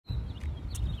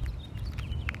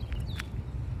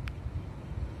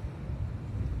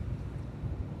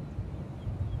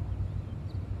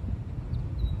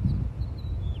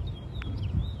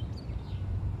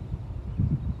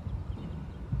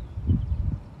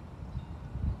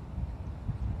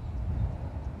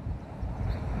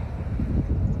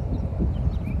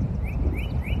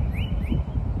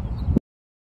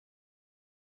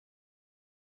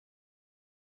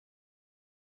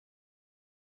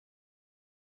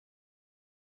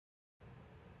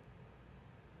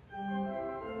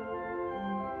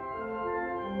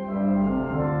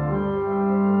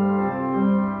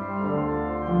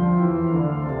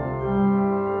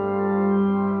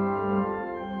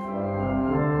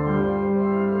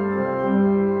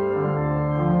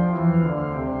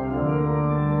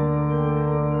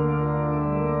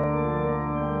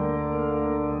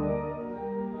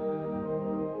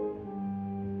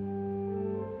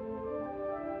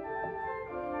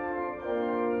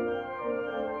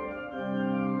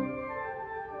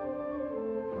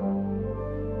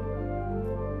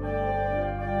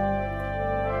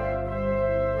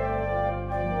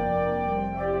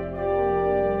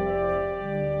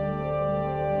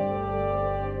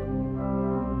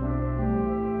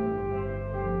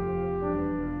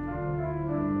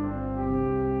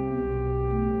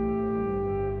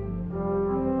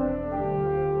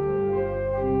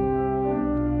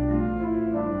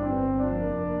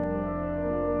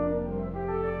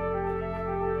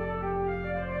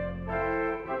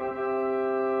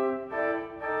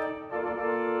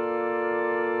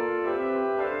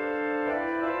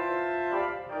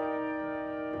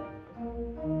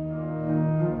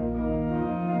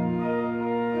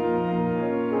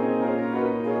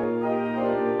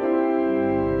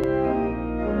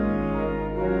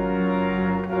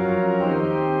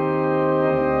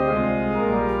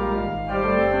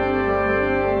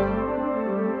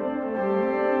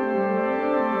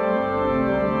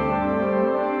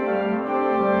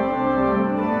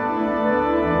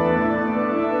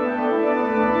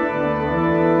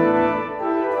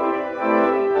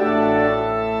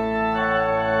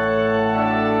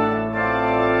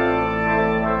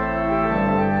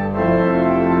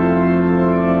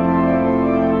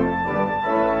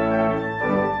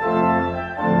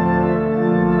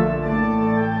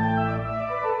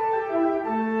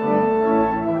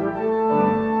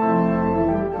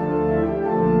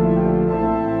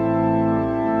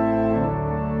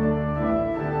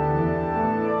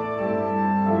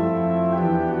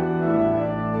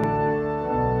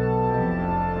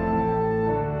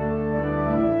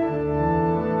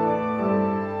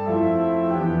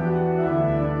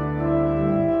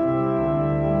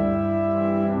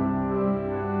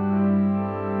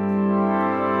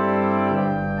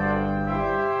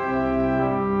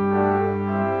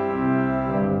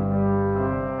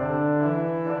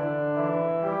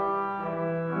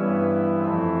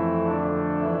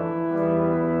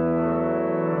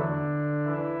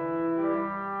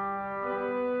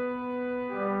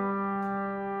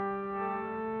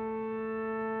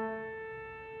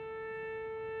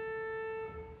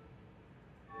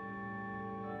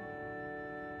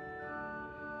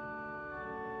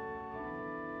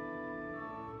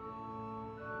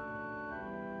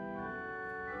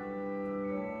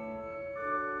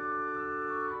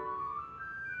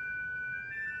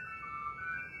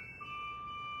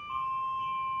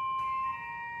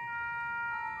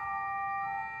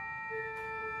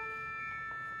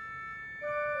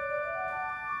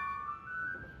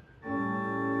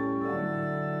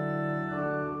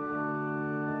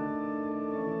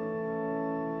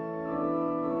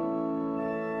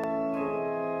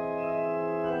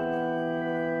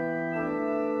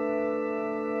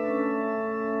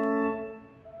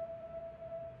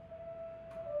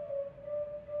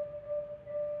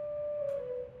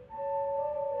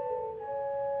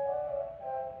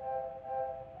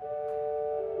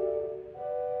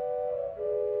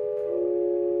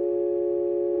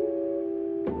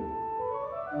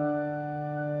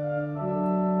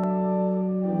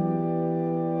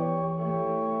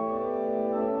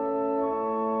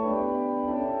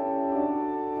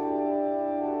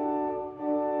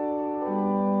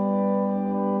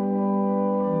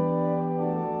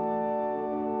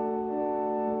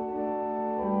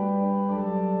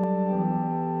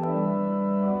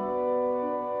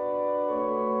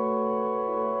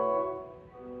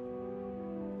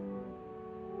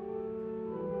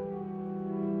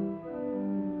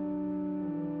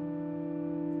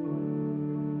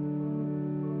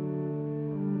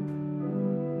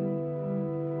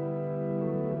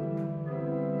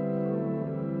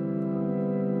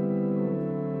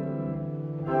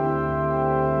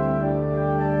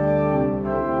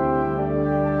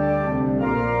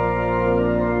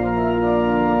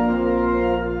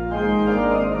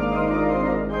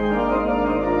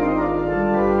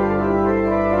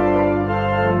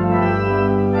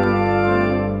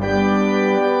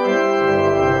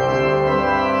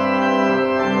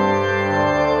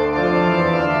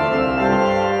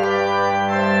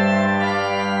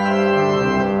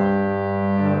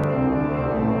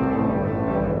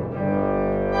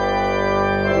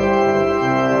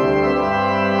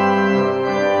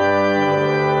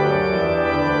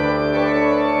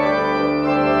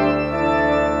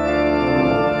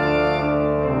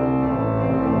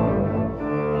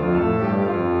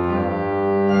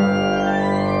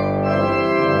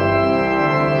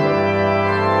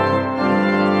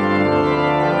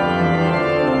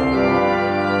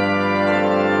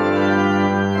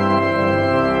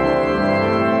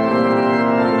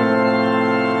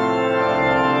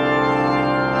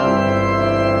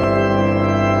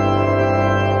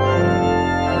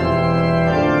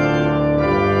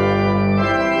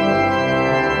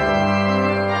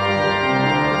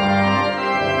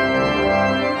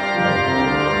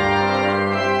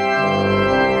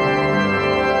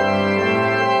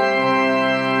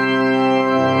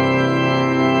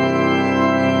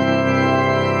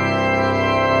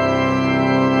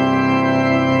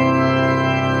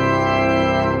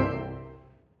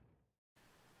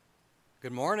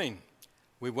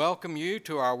welcome you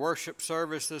to our worship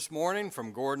service this morning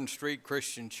from Gordon Street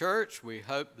Christian Church. We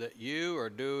hope that you are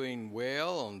doing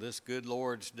well on this good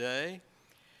Lord's Day.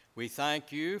 We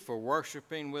thank you for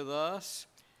worshiping with us,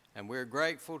 and we're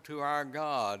grateful to our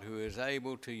God who is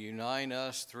able to unite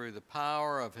us through the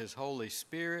power of His Holy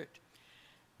Spirit.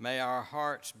 May our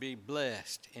hearts be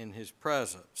blessed in His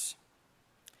presence.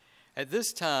 At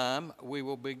this time, we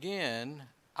will begin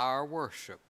our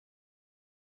worship.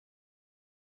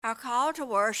 Our call to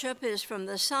worship is from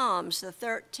the Psalms, the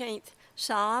 13th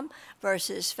Psalm,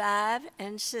 verses 5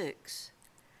 and 6.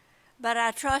 But I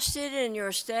trusted in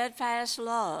your steadfast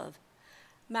love.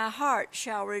 My heart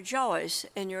shall rejoice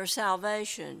in your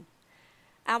salvation.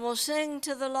 I will sing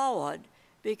to the Lord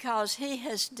because He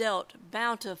has dealt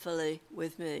bountifully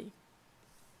with me.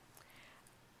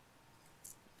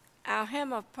 Our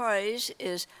hymn of praise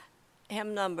is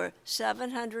hymn number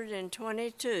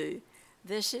 722.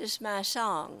 This is my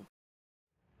song.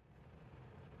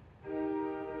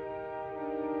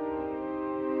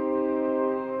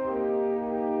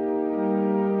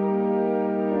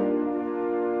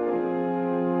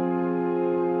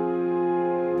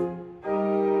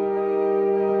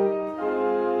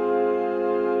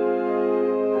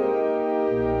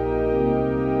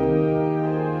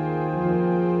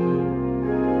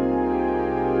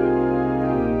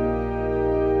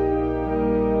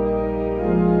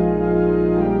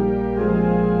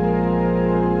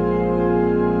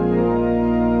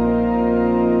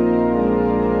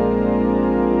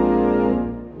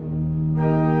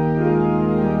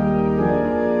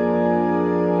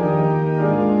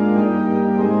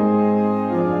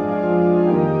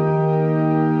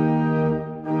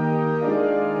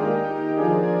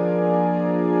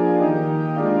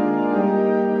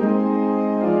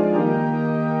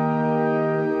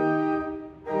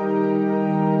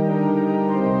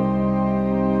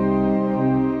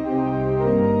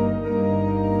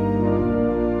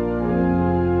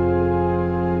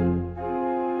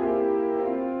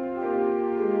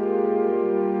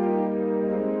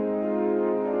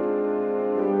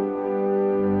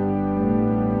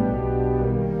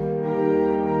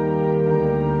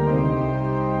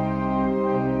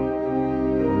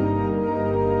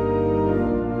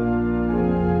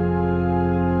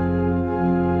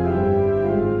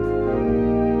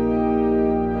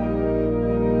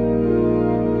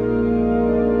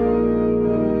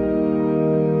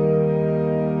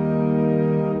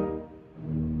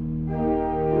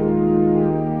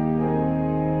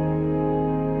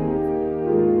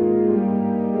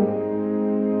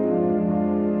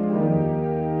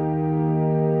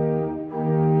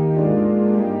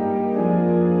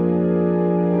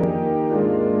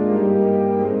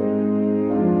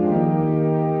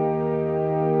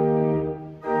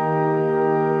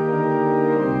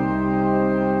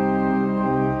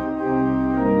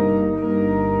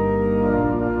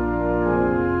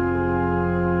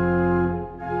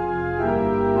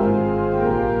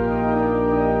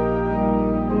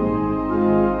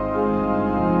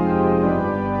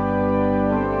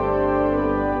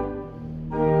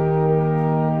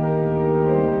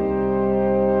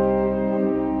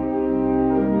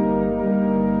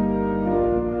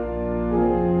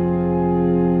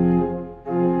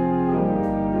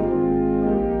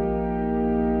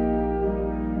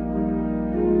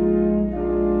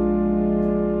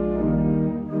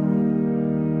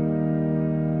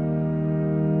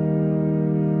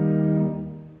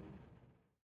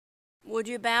 Would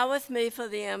you bow with me for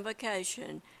the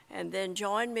invocation and then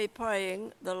join me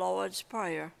praying the Lord's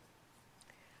Prayer?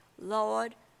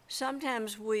 Lord,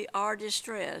 sometimes we are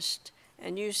distressed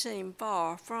and you seem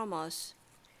far from us.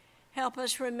 Help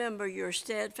us remember your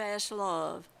steadfast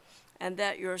love and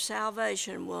that your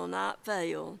salvation will not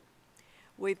fail.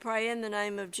 We pray in the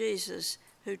name of Jesus,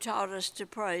 who taught us to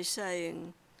pray,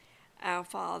 saying, Our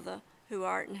Father, who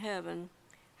art in heaven,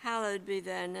 hallowed be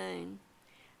thy name.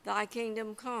 Thy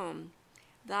kingdom come.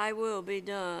 Thy will be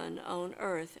done on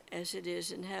earth as it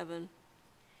is in heaven.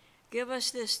 Give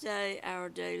us this day our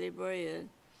daily bread,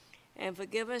 and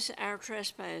forgive us our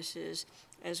trespasses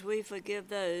as we forgive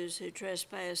those who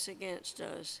trespass against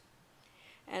us.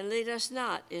 And lead us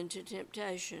not into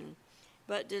temptation,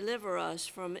 but deliver us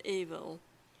from evil.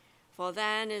 For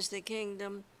thine is the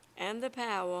kingdom, and the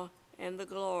power, and the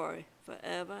glory,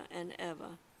 forever and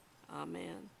ever.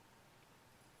 Amen.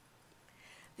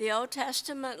 The Old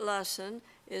Testament lesson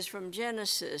is from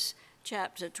Genesis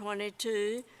chapter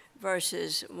 22,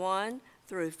 verses 1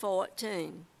 through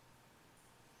 14.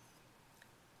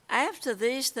 After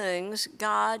these things,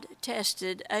 God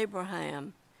tested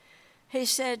Abraham. He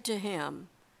said to him,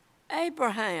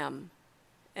 Abraham,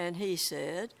 and he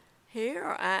said,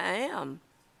 Here I am.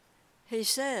 he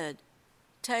said,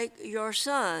 "Take your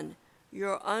son,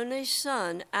 your only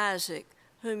son Isaac,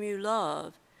 whom you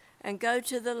love, and go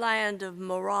to the land of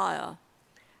Moriah,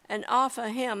 and offer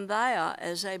him there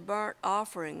as a burnt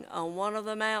offering on one of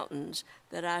the mountains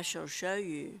that I shall show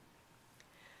you."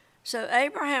 So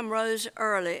Abraham rose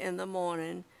early in the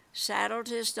morning, saddled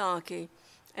his donkey,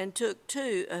 and took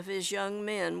 2 of his young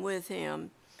men with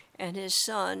him, and his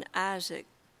son Isaac.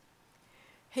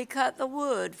 He cut the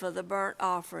wood for the burnt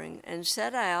offering, and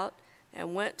set out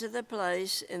and went to the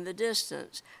place in the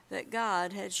distance that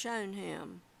God had shown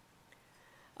him.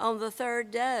 On the 3rd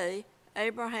day,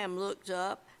 Abraham looked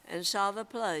up and saw the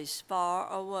place far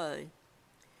away.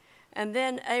 And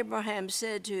then Abraham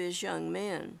said to his young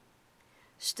men,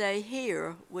 "Stay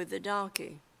here with the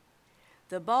donkey.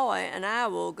 The boy and I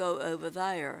will go over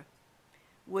there.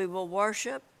 We will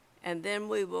worship, and then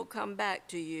we will come back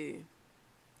to you."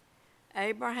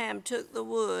 Abraham took the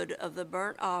wood of the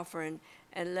burnt offering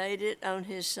and laid it on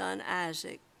his son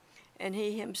Isaac, and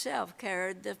he himself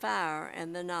carried the fire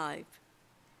and the knife.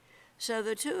 So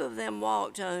the 2 of them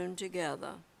walked on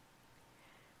together.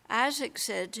 Isaac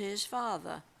said to his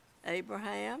father,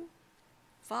 "Abraham,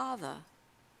 Father."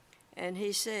 And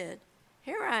he said,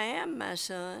 "Here I am, my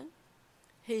son."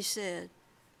 He said,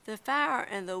 "The fire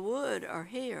and the wood are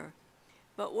here,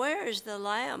 but where is the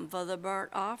lamb for the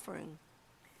burnt offering?"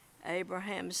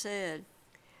 Abraham said,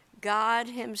 "God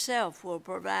himself will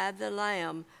provide the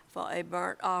lamb for a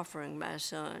burnt offering, my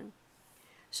son."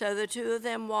 So the 2 of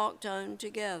them walked on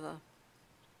together.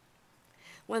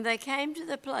 When they came to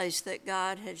the place that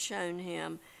God had shown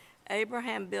him,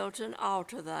 Abraham built an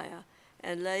altar there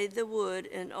and laid the wood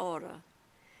in order.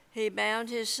 He bound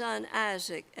his son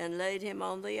Isaac and laid him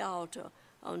on the altar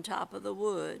on top of the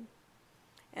wood.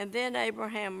 And then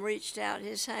Abraham reached out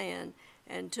his hand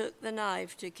and took the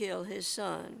knife to kill his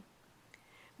son.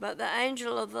 But the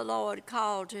angel of the Lord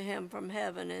called to him from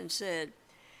heaven and said,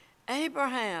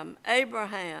 "Abraham,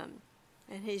 Abraham."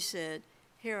 And he said,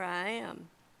 "Here I am."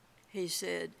 He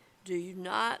said, "Do you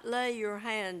not lay your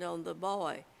hand on the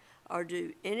boy or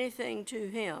do anything to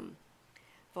him.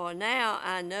 For now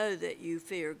I know that you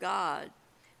fear God,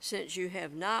 since you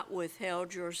have not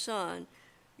withheld your son,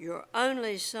 your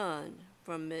only son,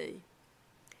 from me."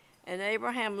 And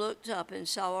Abraham looked up and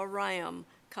saw a ram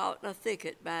caught in a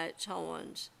thicket by its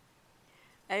horns.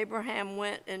 Abraham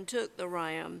went and took the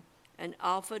ram and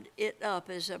offered it up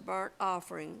as a burnt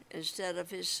offering instead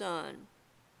of his son.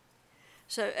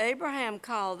 So Abraham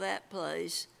called that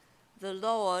place, "The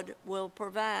Lord will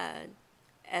provide,"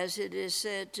 as it is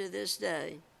said to this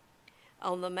day,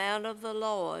 "On the mount of the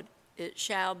Lord it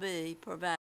shall be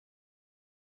provided."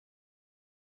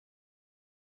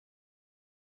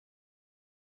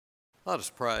 Let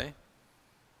us pray.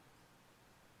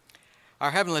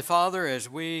 Our Heavenly Father, as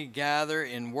we gather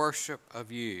in worship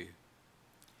of you,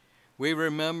 we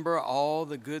remember all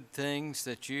the good things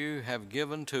that you have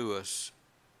given to us.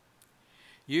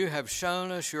 You have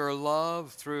shown us your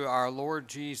love through our Lord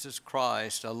Jesus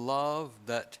Christ, a love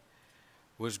that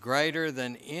was greater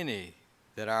than any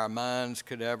that our minds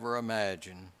could ever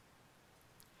imagine.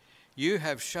 You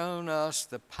have shown us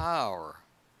the power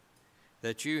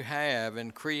that you have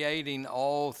in creating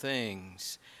all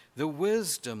things, the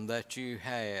wisdom that you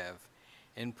have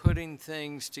in putting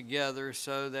things together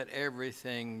so that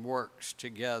everything works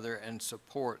together and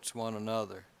supports one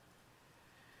another.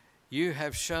 You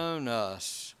have shown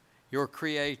us your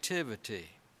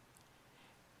creativity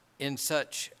in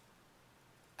such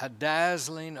a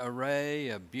dazzling array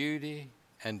of beauty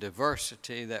and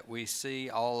diversity that we see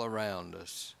all around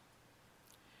us.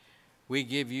 We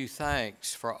give you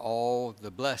thanks for all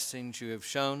the blessings you have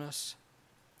shown us.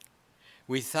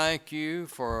 We thank you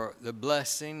for the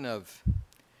blessing of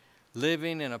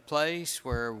living in a place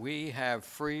where we have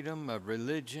freedom of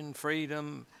religion,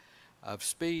 freedom of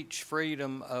speech,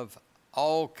 freedom of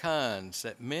all kinds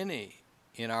that many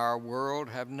in our world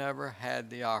have never had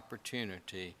the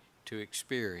opportunity to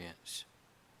experience.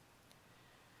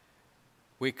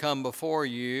 We come before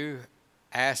you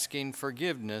asking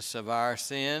forgiveness of our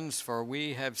sins, for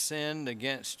we have sinned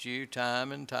against you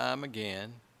time and time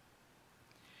again.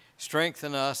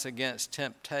 Strengthen us against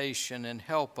temptation and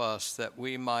help us that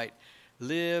we might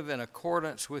live in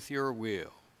accordance with your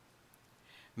will.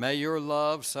 May your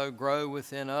love so grow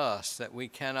within us that we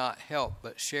cannot help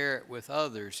but share it with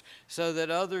others, so that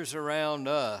others around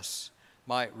us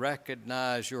might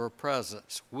recognize your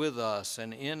presence with us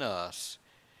and in us,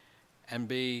 and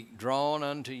be drawn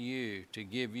unto you to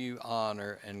give you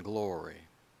honor and glory.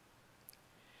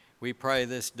 We pray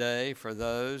this day for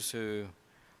those who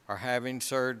are having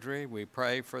surgery. We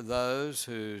pray for those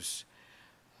whose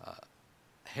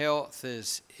health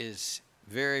is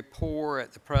very poor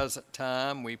at the present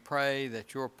time. We pray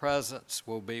that your presence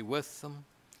will be with them,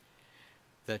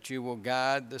 that you will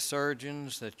guide the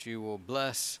surgeons, that you will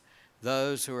bless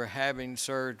those who are having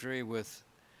surgery with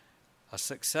a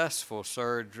successful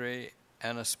surgery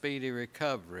and a speedy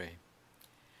recovery.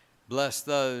 Bless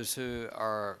those who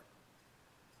are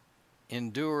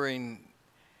enduring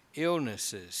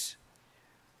illnesses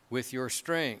with your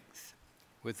strength,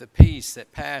 with the peace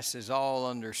that passes all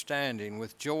understanding,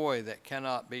 with joy that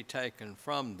cannot be taken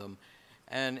from them,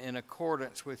 and in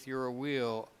accordance with your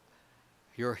will,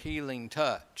 your healing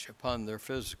touch upon their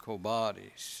physical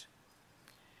bodies.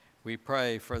 We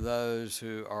pray for those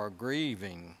who are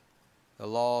grieving the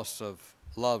loss of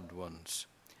loved ones.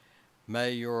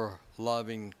 May your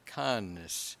loving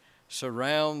kindness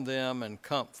surround them and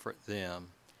comfort them,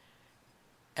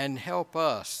 and help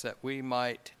us that we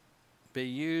might be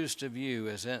used of you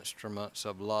as instruments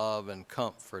of love and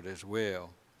comfort as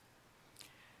well.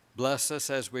 Bless us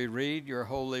as we read your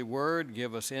holy word.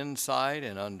 Give us insight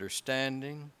and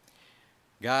understanding.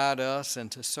 Guide us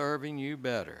into serving you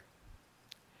better.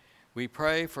 We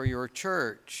pray for your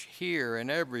church here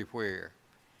and everywhere,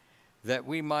 that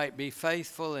we might be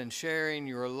faithful in sharing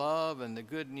your love and the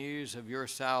good news of your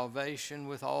salvation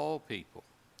with all people.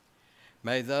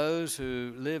 May those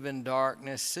who live in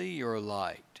darkness see your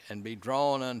light and be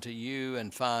drawn unto you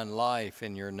and find life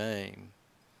in your name.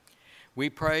 We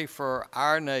pray for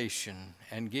our nation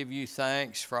and give you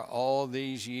thanks for all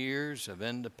these years of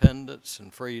independence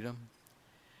and freedom.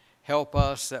 Help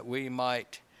us that we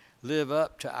might live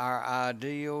up to our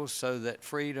ideals so that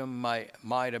freedom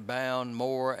might abound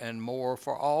more and more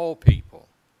for all people.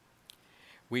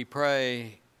 We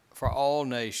pray for all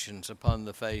nations upon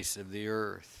the face of the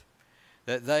earth,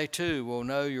 that they too will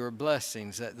know your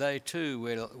blessings, that they too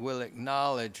will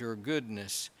acknowledge your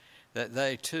goodness, that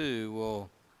they too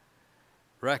will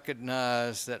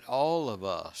recognize that all of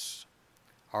us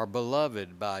are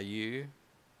beloved by you,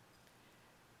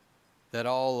 that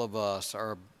all of us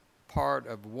are part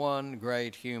of one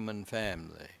great human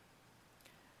family.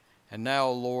 And now,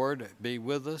 Lord, be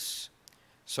with us.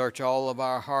 Search all of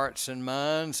our hearts and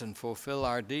minds and fulfill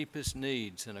our deepest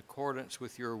needs in accordance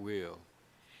with your will.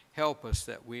 Help us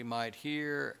that we might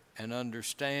hear and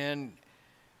understand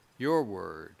your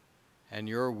word and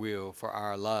your will for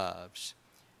our lives.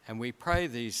 And we pray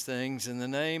these things in the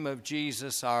name of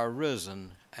Jesus, our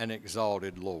risen and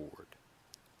exalted Lord.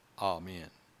 Amen.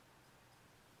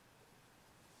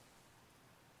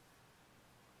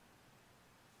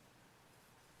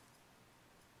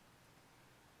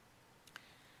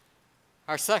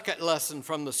 Our second lesson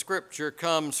from the Scripture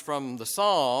comes from the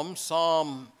Psalm,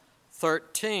 Psalm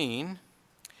 13.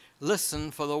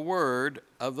 Listen for the word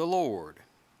of the Lord.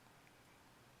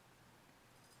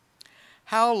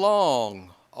 How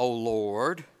long, O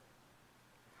Lord,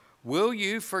 will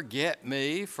you forget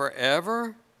me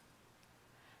forever?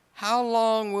 How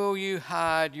long will you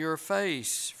hide your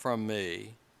face from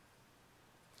me?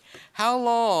 How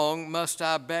long must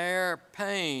I bear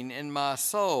pain in my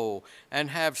soul and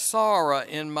have sorrow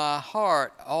in my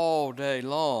heart all day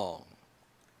long?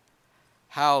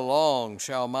 How long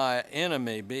shall my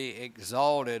enemy be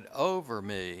exalted over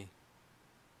me?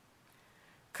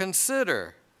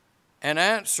 Consider and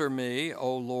answer me,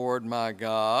 O Lord my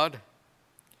God.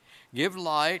 Give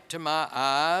light to my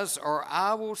eyes, or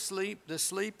I will sleep the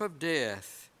sleep of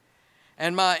death,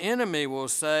 and my enemy will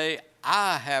say,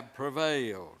 I have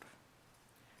prevailed.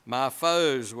 My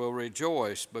foes will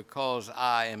rejoice because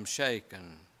I am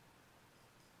shaken.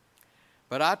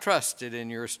 But I trusted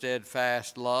in your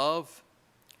steadfast love.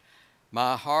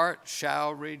 My heart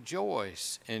shall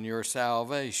rejoice in your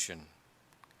salvation.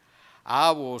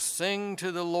 I will sing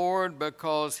to the Lord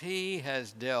because he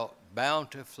has dealt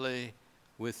bountifully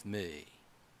with me.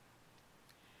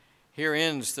 Here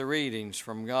ends the readings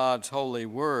from God's holy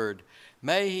word.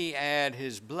 May he add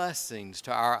his blessings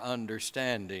to our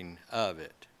understanding of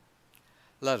it.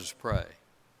 Let us pray.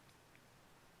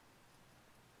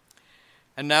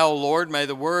 And now, Lord, may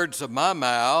the words of my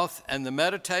mouth and the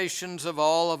meditations of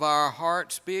all of our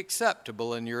hearts be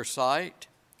acceptable in your sight,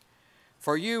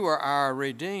 for you are our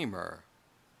Redeemer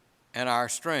and our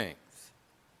strength.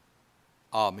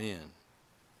 Amen.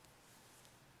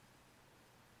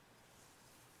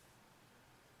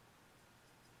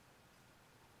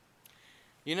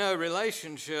 You know,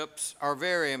 relationships are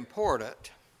very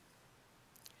important.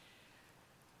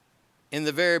 In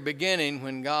the very beginning,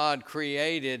 when God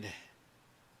created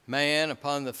man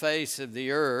upon the face of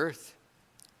the earth,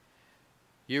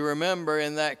 you remember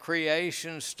in that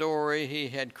creation story, he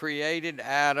had created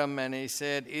Adam and he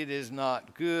said, it is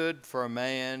not good for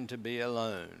man to be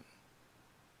alone.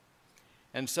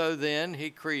 And so then he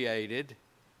created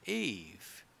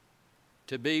Eve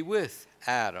to be with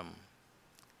Adam.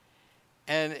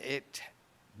 And it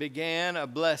began a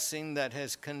blessing that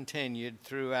has continued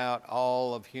throughout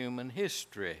all of human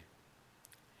history.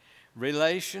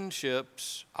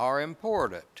 Relationships are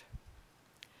important.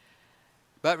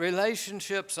 But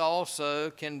relationships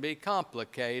also can be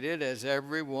complicated, as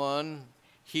everyone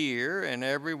here and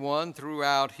everyone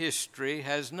throughout history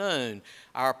has known.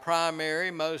 Our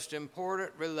primary, most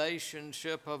important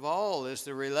relationship of all is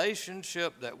the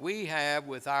relationship that we have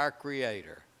with our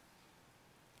Creator.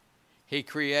 He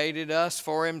created us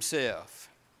for Himself.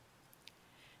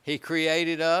 He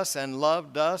created us and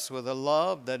loved us with a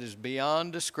love that is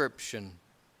beyond description.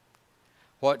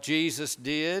 What Jesus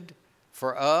did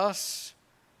for us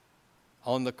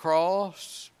on the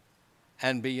cross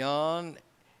and beyond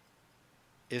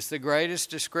is the greatest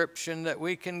description that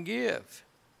we can give.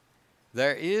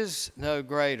 There is no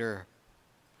greater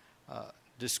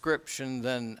description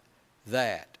than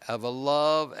that of a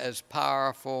love as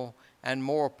powerful and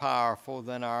more powerful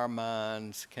than our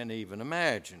minds can even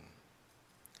imagine.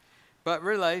 But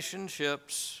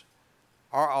relationships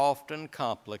are often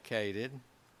complicated,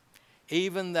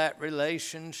 even that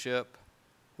relationship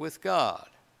with God.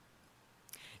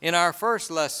 In our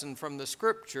first lesson from the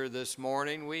Scripture this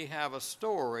morning, we have a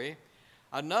story,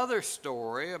 another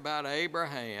story about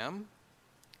Abraham,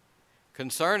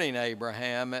 concerning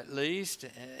Abraham at least.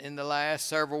 In the last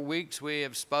several weeks, we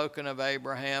have spoken of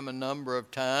Abraham a number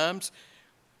of times.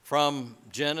 From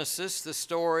Genesis, the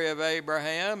story of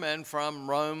Abraham, and from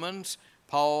Romans,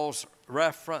 Paul's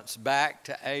reference back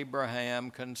to Abraham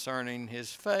concerning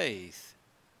his faith.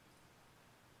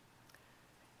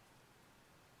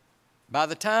 By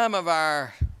the time of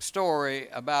our story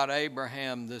about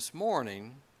Abraham this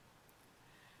morning,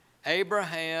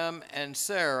 Abraham and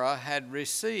Sarah had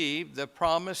received the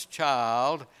promised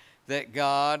child that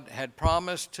God had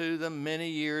promised to them many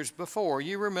years before.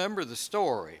 You remember the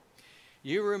story.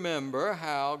 You remember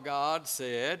how God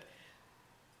said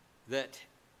that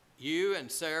you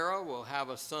and Sarah will have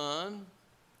a son,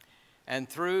 and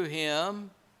through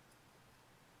him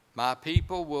my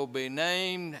people will be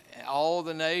named, all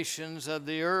the nations of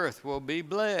the earth will be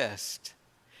blessed.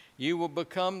 You will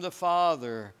become the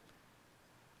father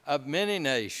of many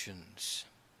nations.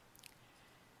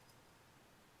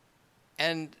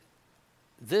 And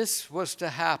this was to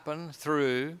happen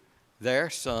through their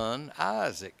son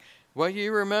Isaac. Well,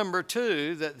 you remember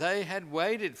too that they had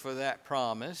waited for that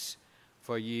promise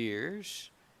for years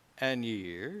and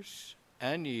years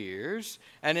and years.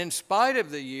 And in spite of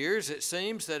the years, it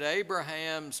seems that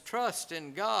Abraham's trust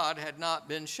in God had not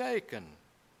been shaken.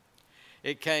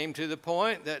 It came to the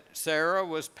point that Sarah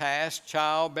was past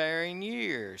childbearing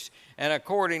years. And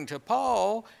according to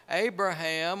Paul,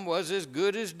 Abraham was as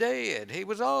good as dead. He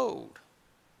was old.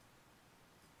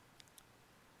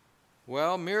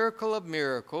 Well, miracle of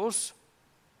miracles,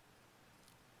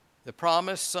 the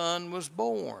promised son was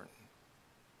born.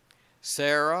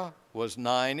 Sarah was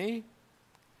 90.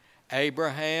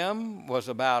 Abraham was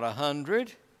about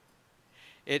 100.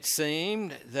 It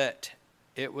seemed that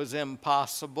it was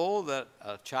impossible that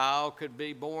a child could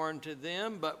be born to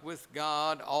them, but with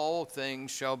God all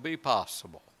things shall be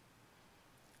possible.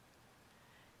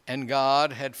 And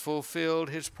God had fulfilled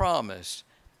His promise.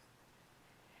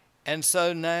 And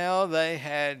so now they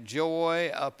had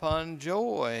joy upon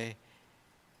joy.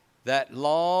 That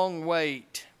long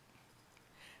wait,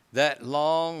 that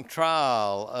long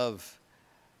trial of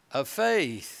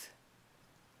faith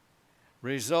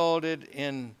resulted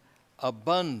in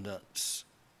abundance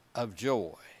of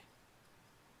joy.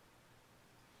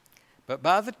 But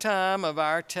by the time of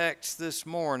our text this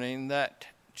morning, that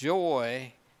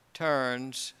joy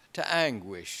turns to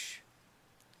anguish.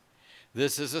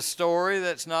 This is a story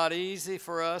that's not easy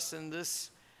for us in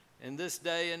this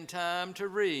day and time to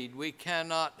read. We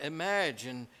cannot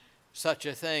imagine such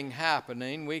a thing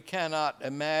happening. We cannot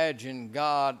imagine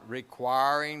God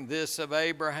requiring this of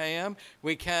Abraham.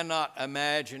 We cannot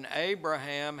imagine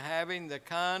Abraham having the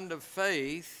kind of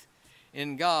faith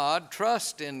in God,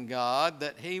 trust in God,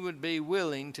 that he would be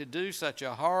willing to do such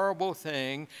a horrible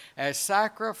thing as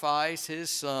sacrifice his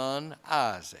son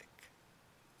Isaac.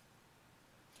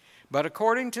 But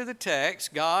according to the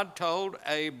text, God told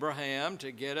Abraham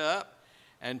to get up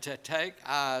and to take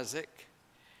Isaac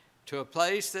to a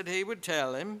place that he would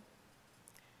tell him,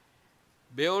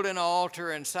 build an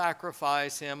altar and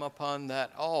sacrifice him upon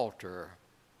that altar.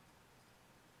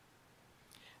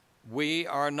 We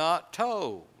are not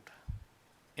told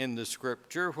in the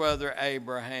Scripture whether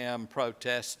Abraham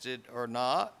protested or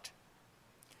not.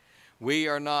 We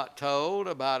are not told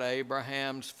about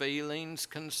Abraham's feelings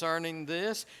concerning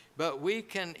this, but we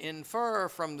can infer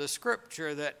from the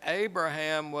scripture that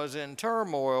Abraham was in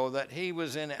turmoil, that he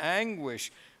was in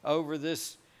anguish over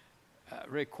this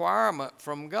requirement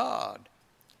from God.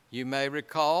 You may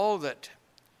recall that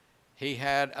he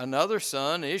had another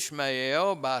son,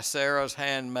 Ishmael, by Sarah's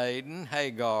handmaiden,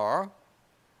 Hagar.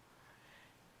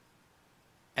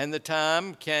 And the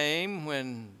time came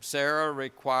when Sarah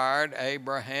required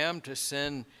Abraham to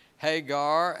send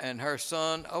Hagar and her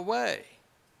son away.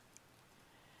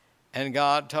 And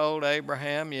God told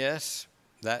Abraham, yes,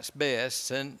 that's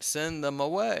best, send them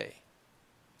away.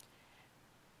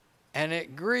 And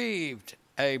it grieved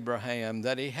Abraham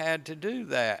that he had to do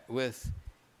that with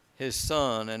his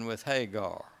son and with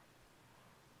Hagar.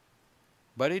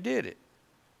 But he did it.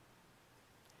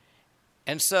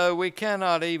 And so we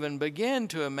cannot even begin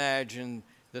to imagine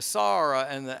the sorrow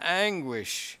and the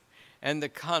anguish and the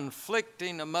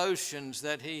conflicting emotions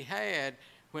that he had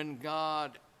when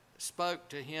God spoke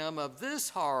to him of this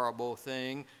horrible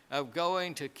thing of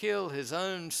going to kill his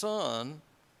own son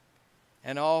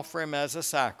and offer him as a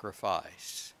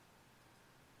sacrifice.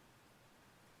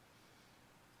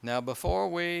 Now, before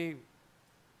we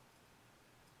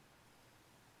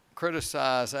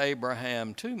criticize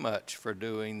Abraham too much for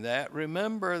doing that,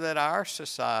 remember that our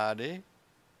society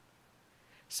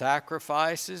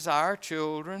sacrifices our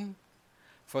children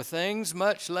for things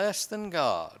much less than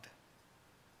God.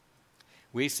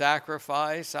 We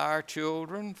sacrifice our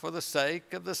children for the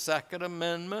sake of the Second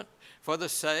Amendment, for the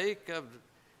sake of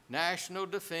national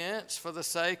defense, for the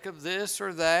sake of this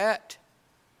or that,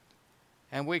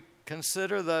 and we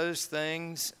consider those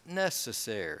things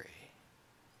necessary.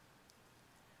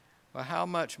 Well, how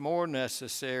much more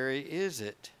necessary is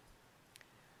it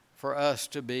for us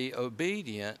to be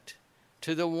obedient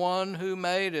to the one who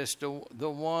made us, to the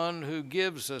one who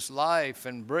gives us life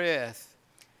and breath,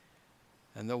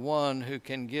 and the one who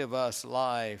can give us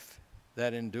life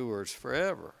that endures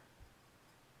forever?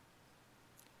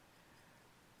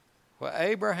 Well,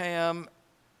 Abraham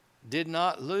did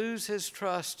not lose his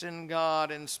trust in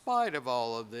God in spite of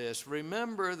all of this.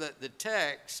 Remember that the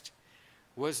text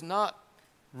was not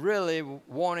really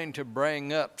wanting to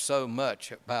bring up so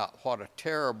much about what a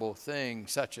terrible thing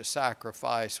such a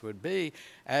sacrifice would be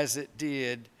as it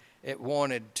did. It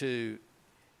wanted to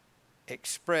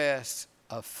express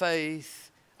a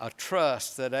faith, a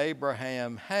trust that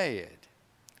Abraham had,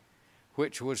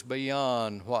 which was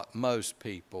beyond what most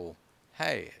people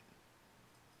had.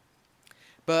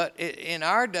 But in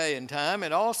our day and time,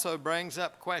 it also brings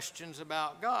up questions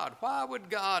about God. Why would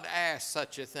God ask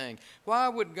such a thing? Why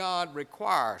would God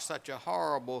require such a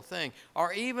horrible thing,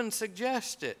 or even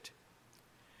suggest it?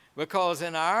 Because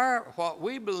in what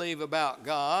we believe about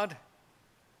God,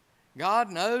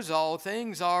 God knows all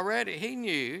things already. He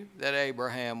knew that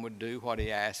Abraham would do what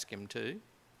he asked him to.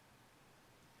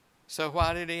 So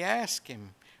why did he ask him?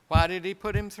 Why did he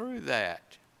put him through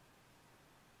that?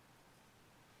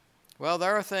 Well,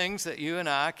 there are things that you and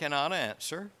I cannot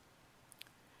answer.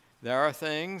 There are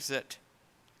things that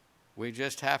we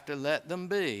just have to let them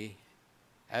be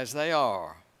as they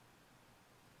are.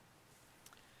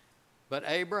 But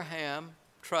Abraham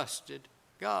trusted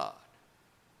God.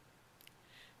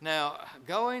 Now,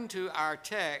 going to our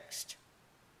text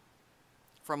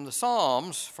from the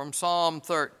Psalms, from Psalm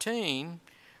 13,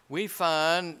 we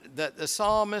find that the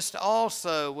psalmist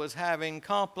also was having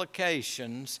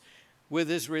complications with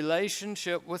his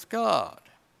relationship with God.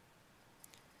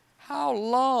 How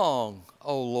long,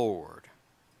 O Lord?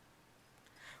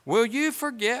 Will you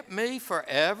forget me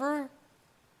forever?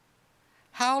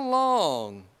 How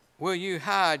long will you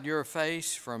hide your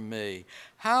face from me?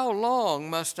 How long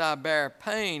must I bear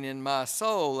pain in my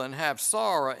soul and have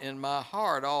sorrow in my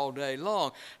heart all day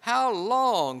long? How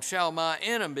long shall my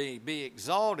enemy be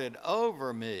exalted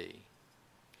over me?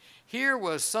 Here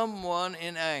was someone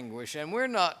in anguish, and we're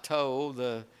not told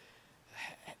the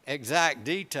exact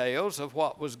details of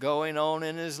what was going on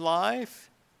in his life,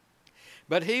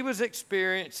 but he was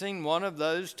experiencing one of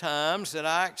those times that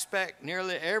I expect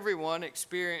nearly everyone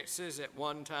experiences at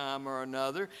one time or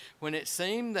another, when it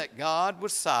seemed that God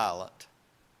was silent,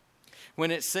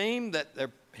 when it seemed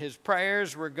that his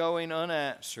prayers were going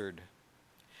unanswered,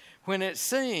 when it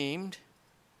seemed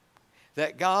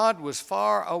that God was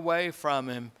far away from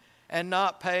him and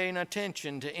not paying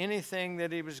attention to anything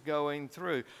that he was going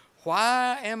through.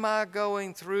 Why am I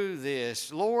going through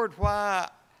this? Lord, why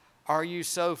are you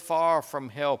so far from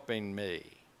helping me?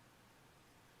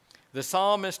 The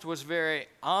psalmist was very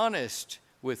honest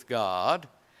with God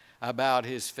about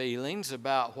his feelings,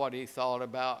 about what he thought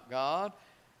about God.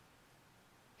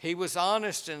 He was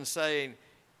honest in saying,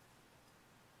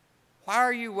 Why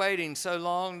are you waiting so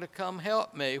long to come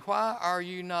help me? Why are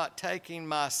you not taking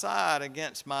my side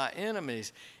against my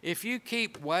enemies? If you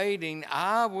keep waiting,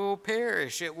 I will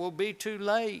perish. It will be too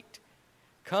late.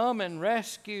 Come and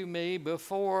rescue me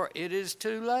before it is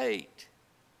too late."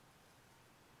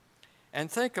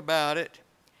 And think about it.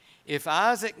 If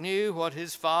Isaac knew what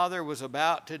his father was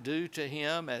about to do to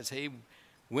him as he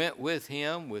went with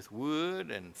him with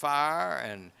wood and fire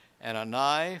and a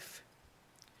knife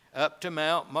up to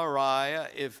Mount Moriah,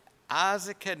 if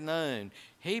Isaac had known,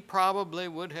 he probably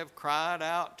would have cried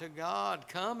out to God,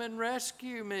 "Come and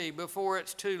rescue me before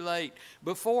it's too late,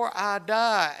 before I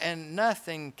die," and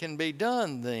nothing can be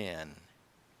done then.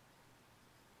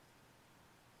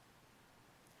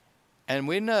 And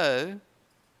we know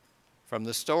from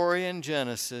the story in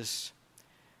Genesis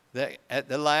that at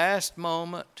the last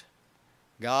moment,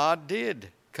 God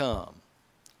did come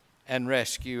and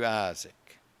rescue Isaac.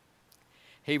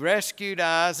 He rescued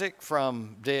Isaac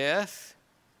from death,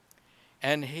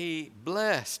 and he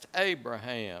blessed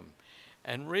Abraham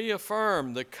and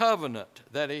reaffirmed the covenant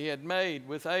that he had made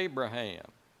with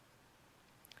Abraham.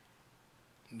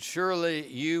 And surely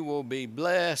you will be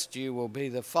blessed. You will be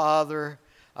the father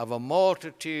of a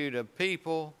multitude of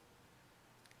people,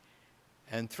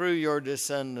 and through your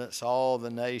descendants all the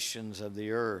nations of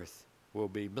the earth will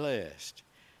be blessed.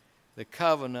 The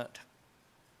covenant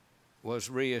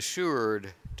was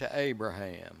reassured to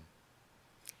Abraham.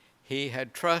 He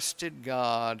had trusted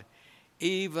God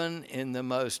even in the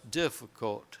most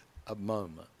difficult of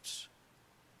moments.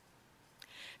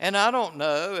 And I don't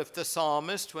know if the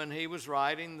psalmist, when he was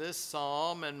writing this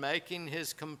psalm and making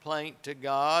his complaint to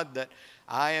God that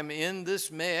I am in this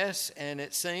mess and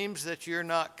it seems that you're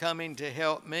not coming to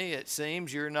help me, it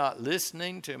seems you're not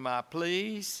listening to my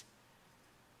pleas.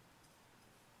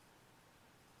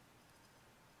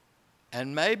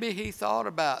 And maybe he thought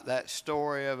about that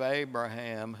story of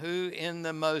Abraham, who in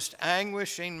the most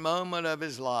anguishing moment of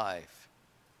his life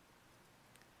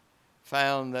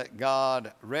found that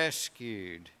God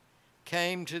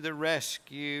came to the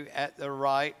rescue at the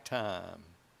right time,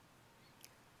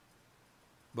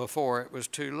 before it was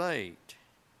too late.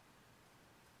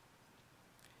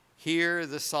 Here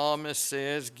the psalmist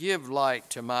says, "Give light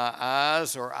to my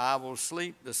eyes, or I will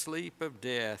sleep the sleep of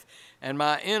death. And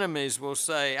my enemies will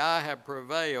say, I have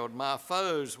prevailed. My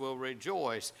foes will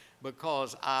rejoice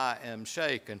because I am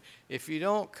shaken." If you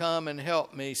don't come and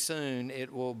help me soon,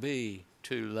 it will be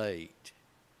too late.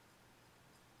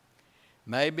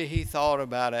 Maybe he thought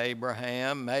about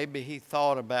Abraham. Maybe he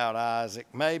thought about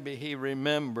Isaac. Maybe he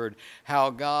remembered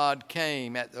how God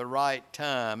came at the right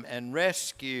time and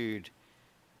rescued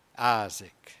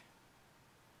Isaac.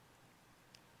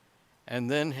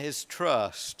 And then his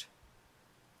trust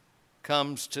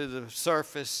comes to the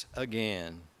surface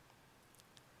again.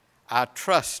 "I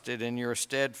trusted in your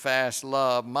steadfast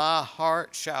love. My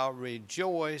heart shall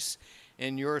rejoice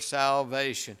in your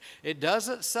salvation." It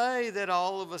doesn't say that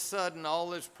all of a sudden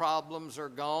all his problems are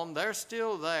gone. They're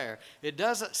still there. It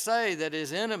doesn't say that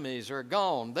his enemies are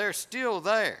gone. They're still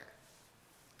there.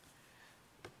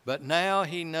 But now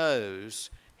he knows,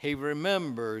 he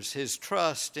remembers his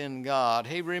trust in God.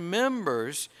 He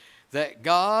remembers that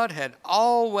God had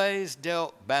always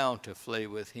dealt bountifully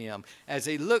with him. As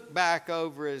he looked back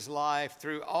over his life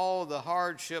through all the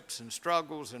hardships and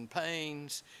struggles and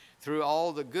pains, through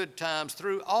all the good times,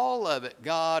 through all of it,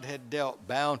 God had dealt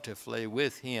bountifully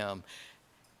with him.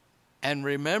 And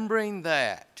remembering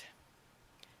that,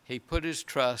 he put his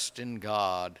trust in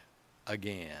God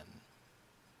again.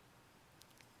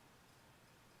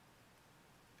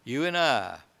 You and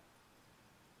I,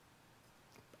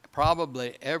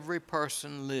 probably every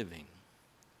person living,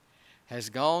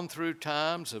 has gone through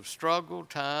times of struggle,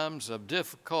 times of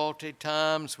difficulty,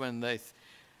 times when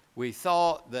we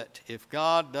thought that if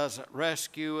God doesn't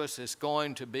rescue us, it's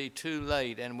going to be too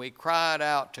late. And we cried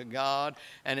out to God,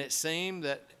 and it seemed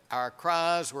that our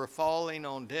cries were falling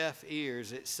on deaf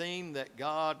ears. It seemed that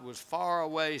God was far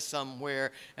away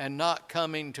somewhere and not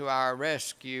coming to our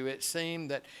rescue. It seemed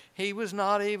that he was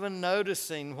not even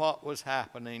noticing what was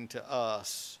happening to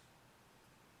us.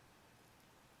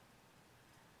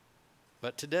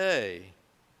 But today,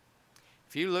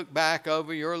 if you look back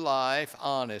over your life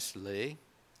honestly,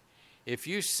 if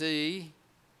you see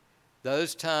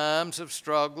those times of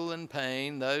struggle and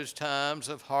pain, those times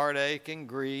of heartache and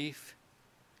grief,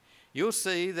 you'll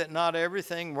see that not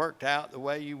everything worked out the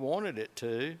way you wanted it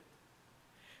to.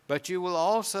 But you will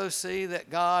also see that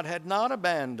God had not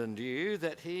abandoned you,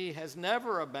 that he has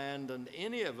never abandoned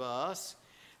any of us,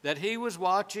 that he was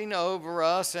watching over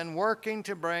us and working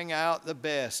to bring out the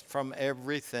best from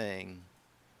everything.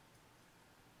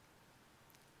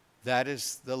 That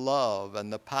is the love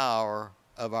and the power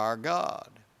of our God.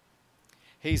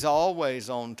 He's always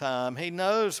on time. He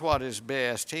knows what is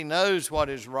best. He knows what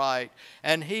is right,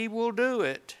 and He will do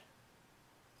it.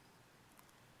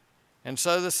 And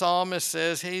so the psalmist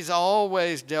says, He's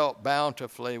always dealt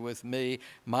bountifully with me.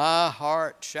 My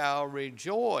heart shall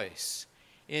rejoice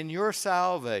in your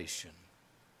salvation.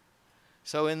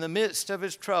 So in the midst of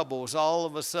his troubles, all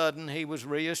of a sudden he was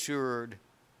reassured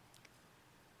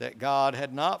that God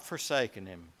had not forsaken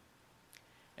him,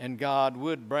 and God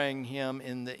would bring him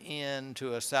in the end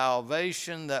to a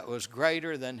salvation that was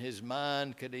greater than his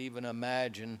mind could even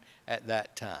imagine at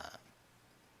that time.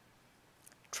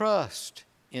 Trust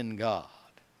in God.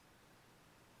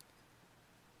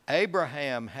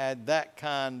 Abraham had that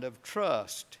kind of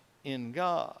trust in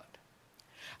God.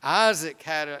 Isaac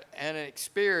had an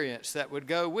experience that would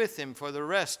go with him for the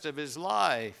rest of his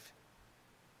life,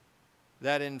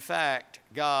 that in fact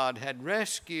God had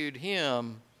rescued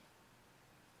him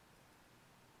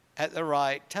at the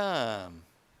right time,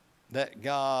 that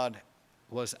God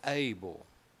was able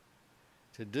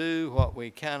to do what we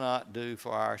cannot do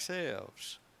for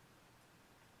ourselves.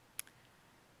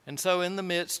 And so in the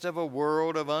midst of a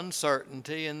world of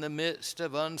uncertainty, in the midst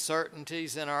of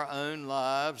uncertainties in our own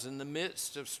lives, in the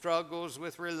midst of struggles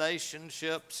with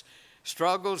relationships,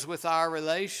 struggles with our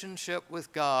relationship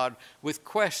with God, with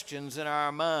questions in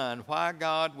our mind, why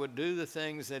God would do the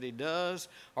things that He does,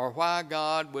 or why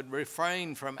God would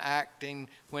refrain from acting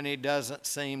when He doesn't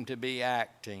seem to be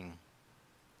acting.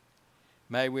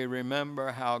 May we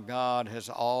remember how God has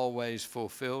always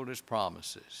fulfilled His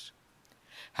promises,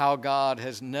 how God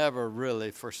has never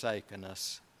really forsaken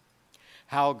us,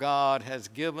 how God has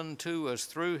given to us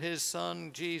through His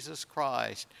Son, Jesus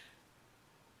Christ,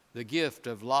 the gift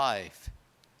of life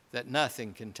that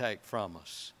nothing can take from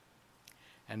us.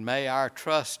 And may our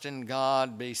trust in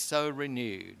God be so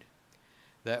renewed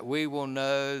that we will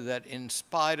know that in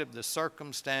spite of the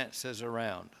circumstances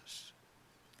around us,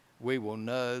 we will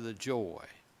know the joy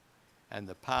and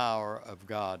the power of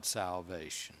God's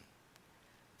salvation.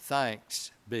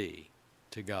 Thanks be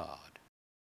to God.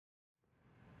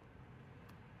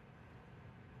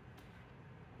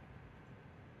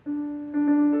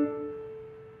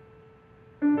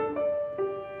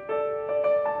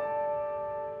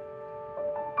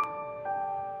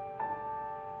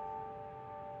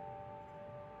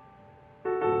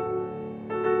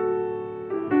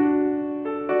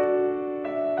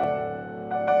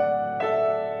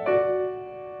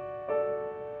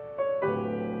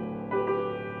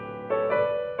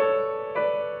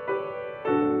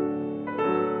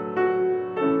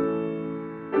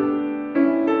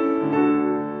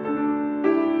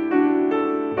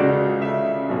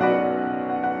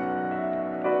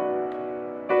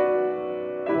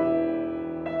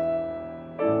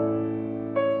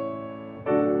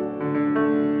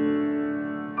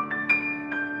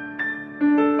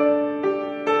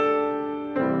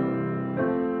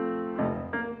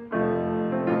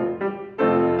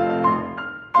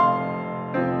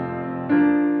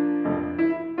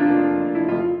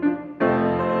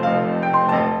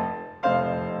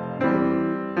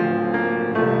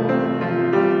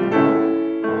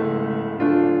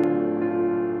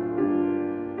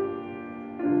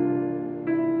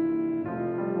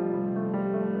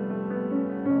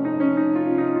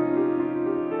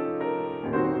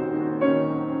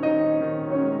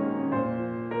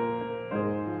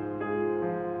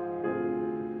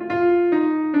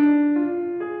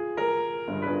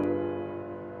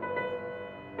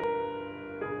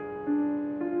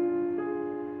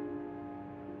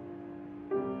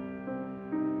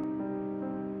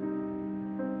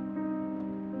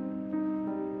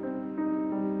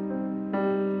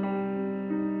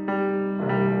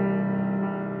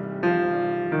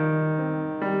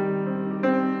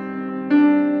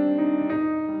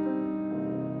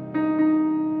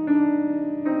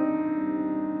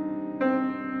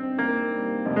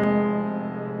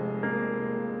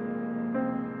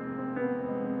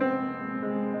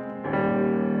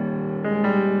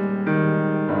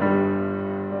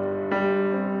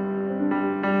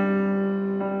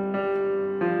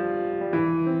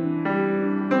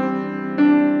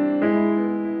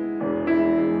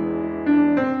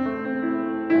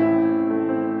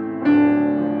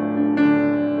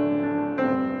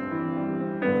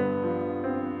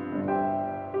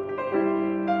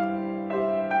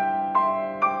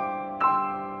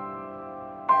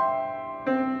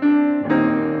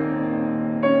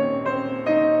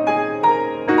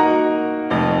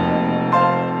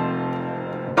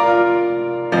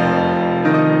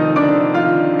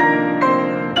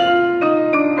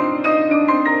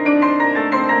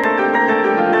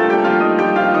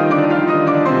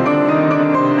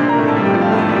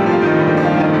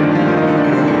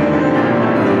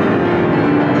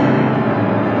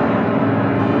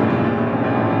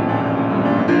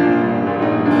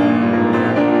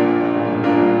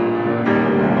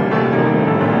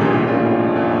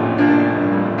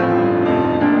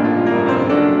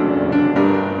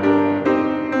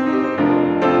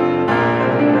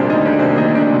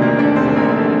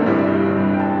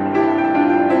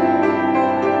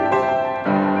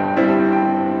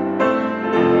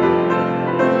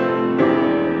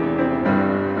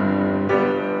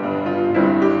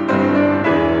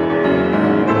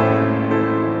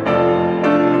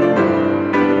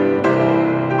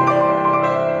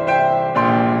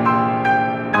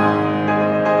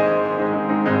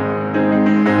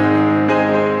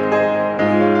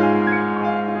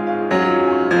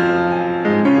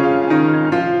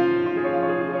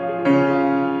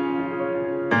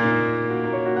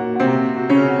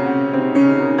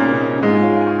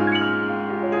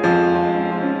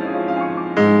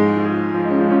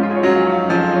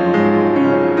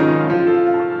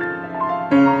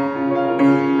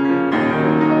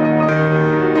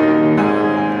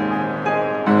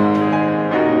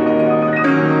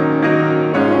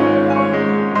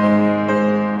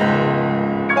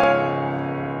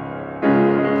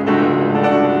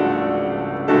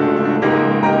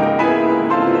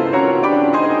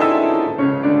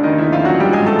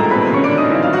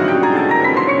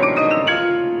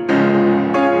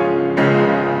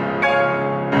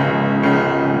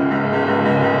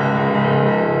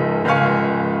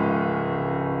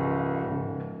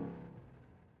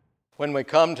 when we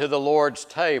come to the Lord's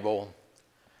table,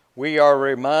 we are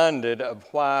reminded of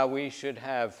why we should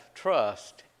have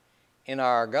trust in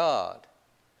our God.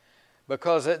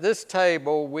 Because at this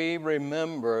table, we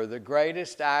remember the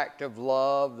greatest act of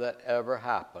love that ever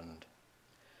happened.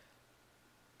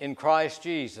 In Christ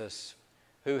Jesus,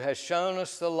 who has shown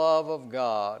us the love of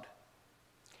God,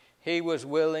 He was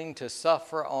willing to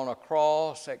suffer on a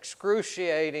cross,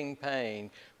 excruciating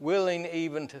pain, willing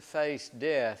even to face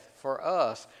death for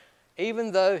us,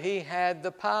 even though He had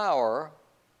the power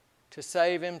to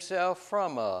save Himself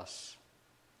from us.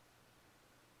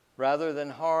 Rather than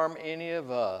harm any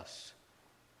of us,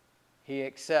 He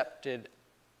accepted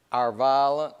our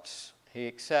violence, He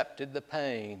accepted the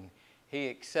pain, He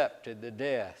accepted the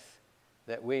death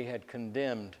that we had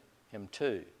condemned Him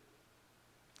to.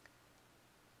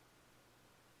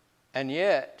 And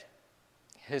yet,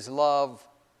 His love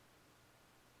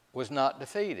was not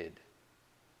defeated,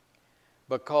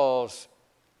 because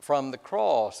from the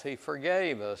cross He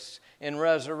forgave us. In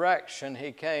resurrection,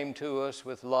 He came to us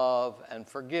with love and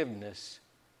forgiveness.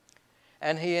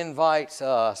 And He invites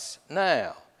us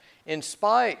now, in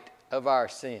spite of our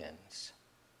sins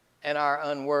and our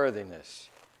unworthiness,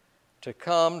 to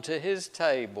come to His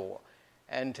table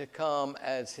and to come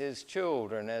as His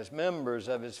children, as members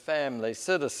of His family,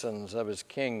 citizens of His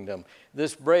kingdom.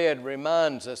 This bread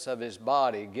reminds us of His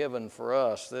body given for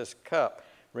us. This cup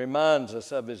reminds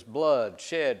us of His blood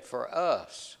shed for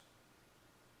us.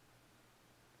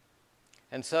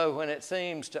 And so when it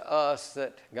seems to us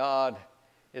that God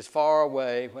is far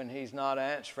away, when He's not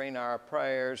answering our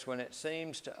prayers, when it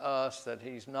seems to us that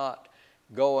He's not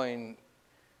going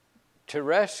to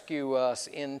rescue us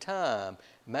in time,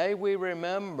 may we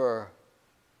remember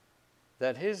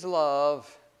that His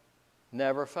love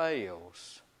never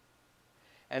fails.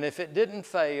 And if it didn't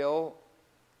fail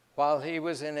while He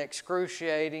was in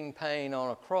excruciating pain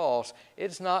on a cross,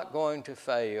 it's not going to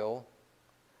fail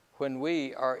when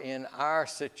we are in our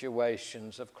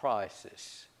situations of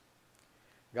crisis.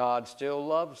 God still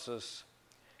loves us.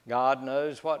 God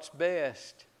knows what's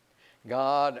best.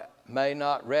 God may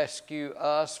not rescue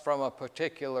us from a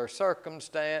particular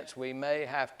circumstance. We may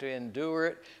have to endure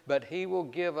it, but He will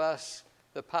give us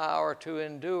the power to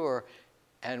endure,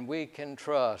 and we can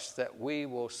trust that we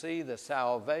will see the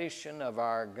salvation of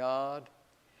our God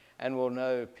and will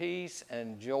know peace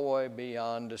and joy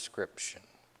beyond description.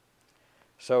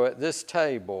 So at this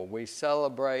table, we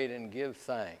celebrate and give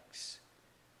thanks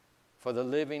for the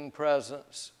living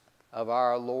presence of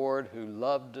our Lord, who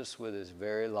loved us with His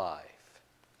very life.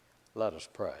 Let us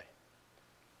pray.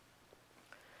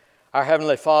 Our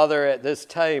Heavenly Father, at this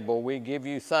table we give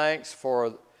You thanks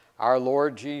for our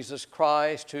Lord Jesus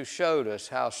Christ, who showed us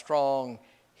how strong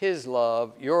His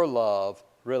love, Your love,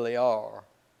 really are.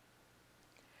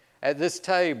 At this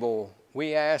table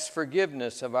we ask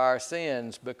forgiveness of our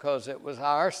sins, because it was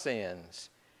our sins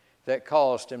that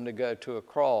caused Him to go to a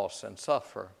cross and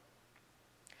suffer.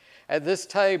 At this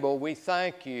table we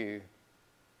thank You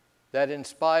that in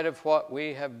spite of what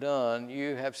we have done,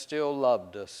 You have still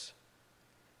loved us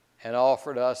and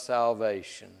offered us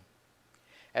salvation.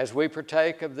 As we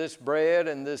partake of this bread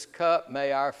and this cup,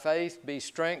 may our faith be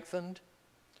strengthened.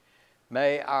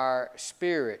 May our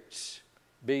spirits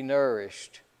be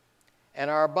nourished and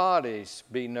our bodies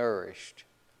be nourished,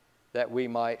 that we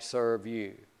might serve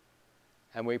You.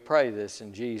 And we pray this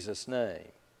in Jesus'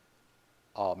 name.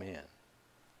 Amen.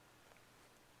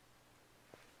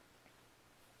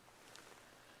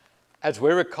 As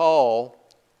we recall,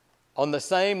 on the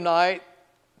same night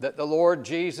that the Lord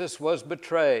Jesus was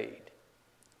betrayed,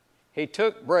 He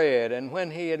took bread, and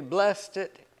when He had blessed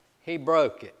it, He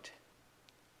broke it.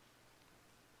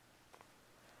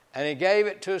 And He gave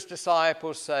it to His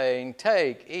disciples, saying,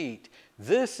 "Take, eat,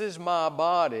 this is my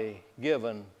body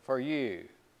given for you.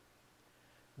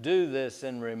 Do this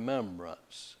in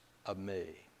remembrance of Me."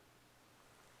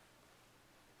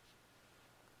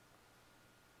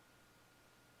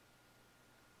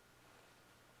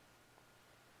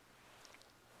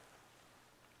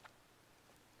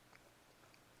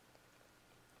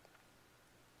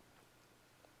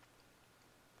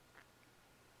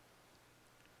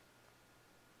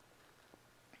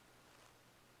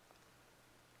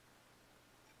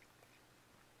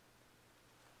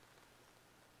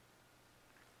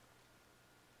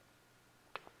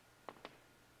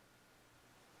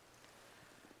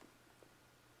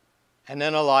 And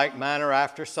in a like manner,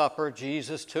 after supper,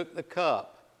 Jesus took the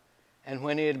cup, and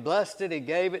when He had blessed it, He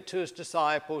gave it to His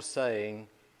disciples, saying,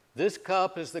 "This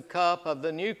cup is the cup of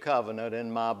the new covenant in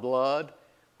my blood,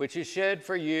 which is shed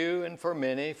for you and for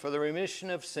many for the remission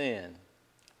of sin.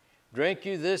 Drink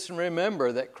you this and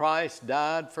remember that Christ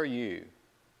died for you,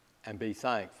 and be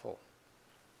thankful.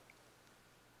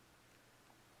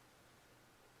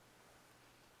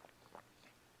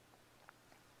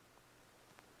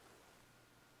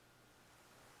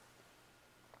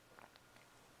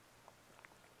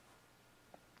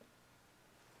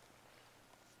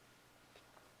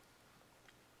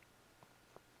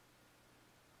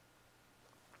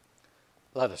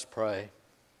 Let us pray.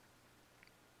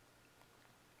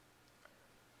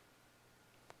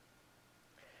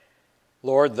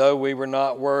 Lord, though we were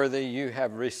not worthy, you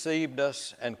have received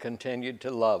us and continued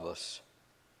to love us.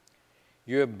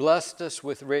 You have blessed us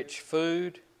with rich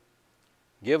food,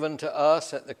 given to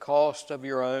us at the cost of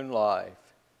your own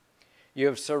life. You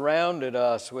have surrounded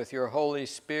us with your Holy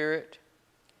Spirit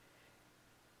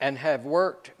and have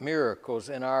worked miracles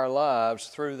in our lives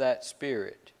through that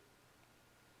Spirit.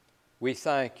 We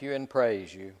thank you and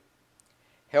praise you.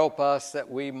 Help us that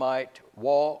we might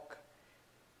walk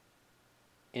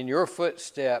in your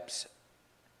footsteps.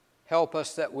 Help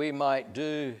us that we might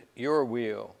do your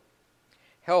will.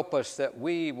 Help us that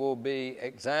we will be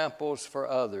examples for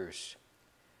others,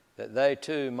 that they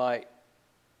too might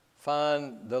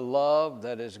find the love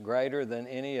that is greater than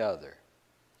any other,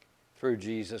 through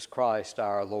Jesus Christ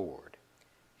our Lord,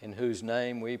 in whose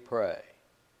name we pray.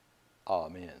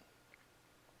 Amen.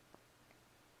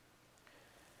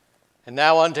 And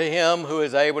now unto him who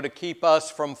is able to keep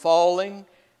us from falling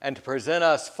and to present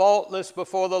us faultless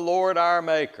before the Lord our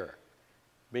Maker,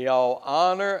 be all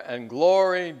honor and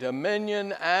glory,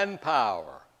 dominion and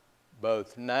power,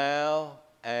 both now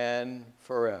and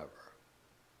forever.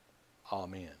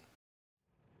 Amen.